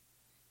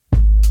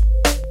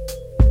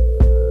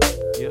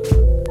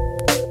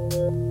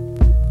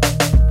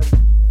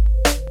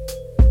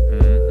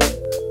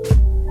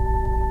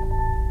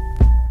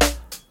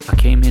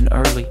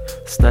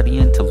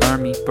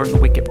burn the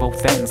wick at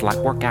both ends, like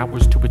work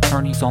hours to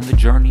attorneys on the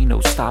journey.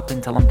 No stopping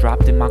till I'm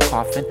dropped in my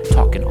coffin.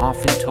 Talking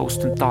often,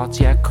 toasting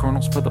thoughts, yeah,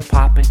 kernels for the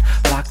popping.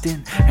 Locked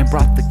in and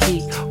brought the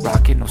key.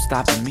 Rockin', no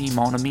stopping me.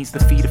 Mon amies, the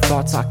feed of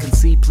thoughts I can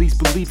see. Please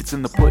believe it's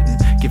in the pudding.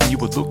 Giving you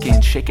a look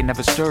in, shaking,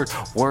 never stirred.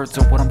 Words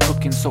are what I'm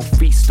cooking, so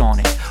feast on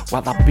it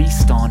while I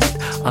beast on it.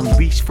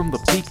 Unleash from the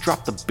peak,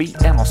 drop the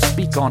beat and I'll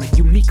speak on it.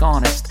 Unique,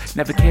 honest,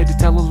 never cared to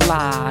tell a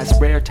lies.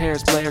 Rare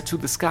tears blare to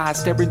the sky,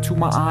 stare into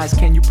my eyes.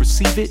 Can you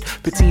perceive it?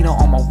 Patina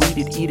on my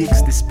weeded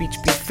edicts. This speech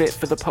be fit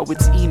for the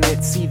poet's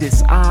emit. See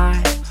this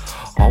eye?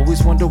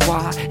 Always wonder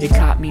why it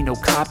caught me, no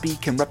copy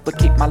can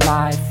replicate my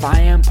life.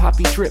 I am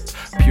poppy drip,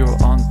 pure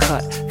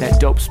uncut. That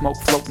dope smoke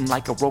floating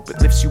like a rope,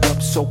 it lifts you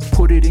up, so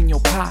put it in your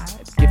pipe.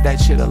 Give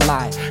that shit a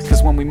light,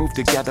 cause when we move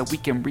together we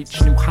can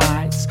reach new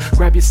heights.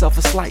 Grab yourself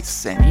a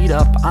slice and eat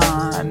up.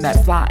 I'm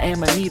that fly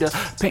amanita,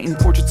 painting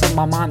portraits of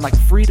my mind like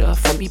Frida.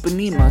 From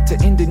Ipanema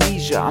to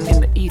Indonesia, I'm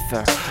in the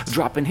ether,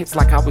 dropping hits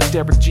like I was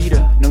Derek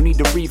Jeter. No need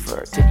to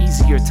revert to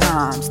easier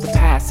times. The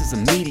past is a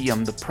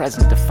medium, the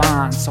present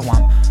defines. So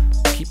I'm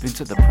keeping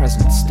to the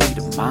present state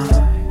of mind.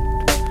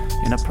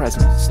 In a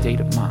present state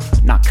of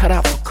mind, not cut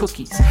out for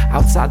cookies,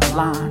 outside the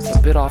lines, a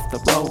bit off the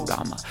road.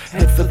 I'm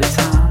ahead for the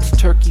times.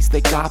 Turkeys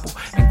they gobble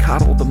and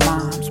coddle the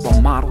mimes, while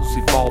models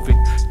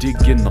evolving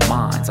dig in the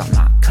mines. I'm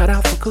not cut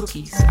out for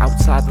cookies,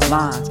 outside the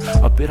lines,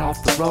 a bit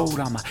off the road.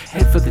 I'm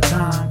ahead for the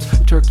times.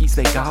 Turkeys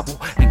they gobble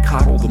and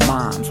coddle the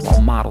mimes,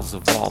 while models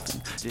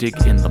evolving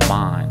dig in the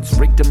mines.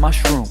 Rigged a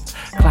mushroom,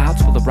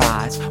 clouds will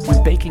arise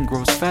when bacon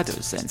grows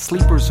feathers and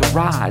sleepers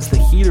arise. The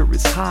heater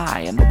is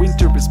high and the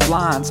winter is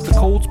blinds. The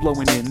cold's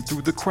blowing in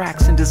through the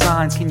cracks in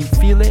designs. Can you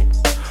feel it?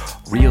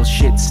 Real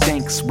shit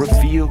stinks,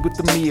 revealed with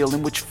the meal.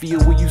 In which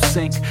field will you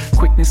sink?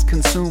 Quickness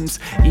consumes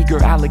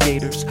eager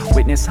alligators.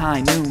 Witness high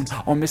noon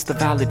or miss the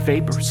valid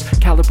vapors.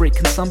 Calibrate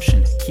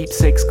consumption,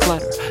 keepsakes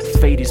clutter.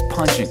 Fate is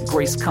pungent,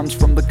 grace comes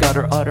from the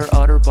gutter.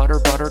 Utter,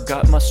 butter,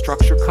 gut must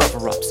structure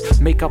cover-ups.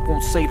 Makeup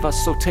won't save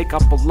us, so take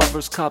up a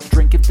lover's cup.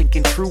 Drinking,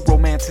 thinking true,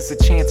 romance is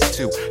a chance or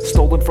two.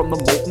 Stolen from the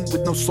molten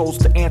with no souls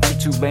to answer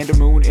to. Land or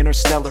moon,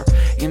 interstellar,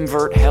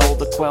 invert hell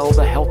to quell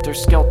the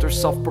helter-skelter.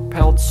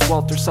 Self-propelled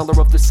swelter, seller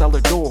of the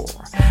cellar door.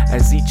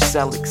 As each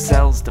cell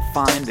excels to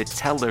find the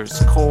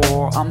teller's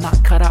core. I'm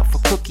not cut out for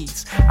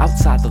cookies,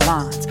 outside the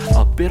lines,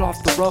 a bit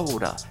off the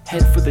road,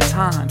 ahead for the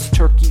times.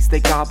 Turkeys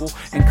they gobble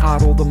and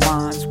coddle the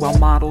minds, while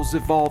models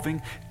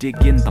evolving dig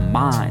in the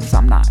mines.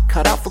 I'm not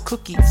cut out for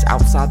cookies,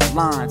 outside the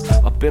lines,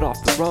 a bit off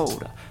the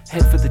road,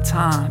 ahead for the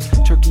times.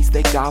 Turkeys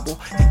they gobble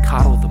and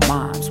coddle the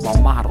minds,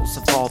 while models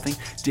evolving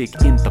dig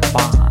in the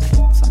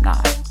mines. I'm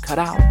not cut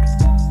out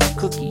for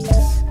cookies,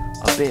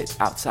 a bit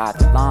outside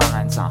the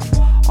lines. I'm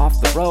off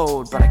the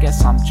road, but I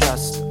guess I'm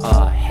just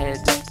ahead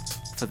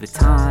for the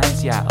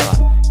times. Yeah,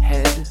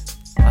 ahead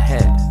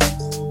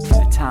for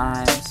the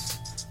times.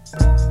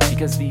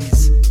 Because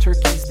these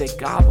turkeys, they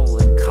gobble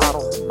and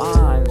coddle the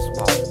minds,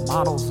 while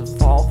models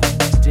evolve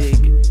and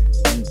dig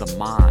in the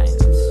mines.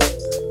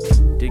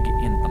 Dig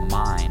in the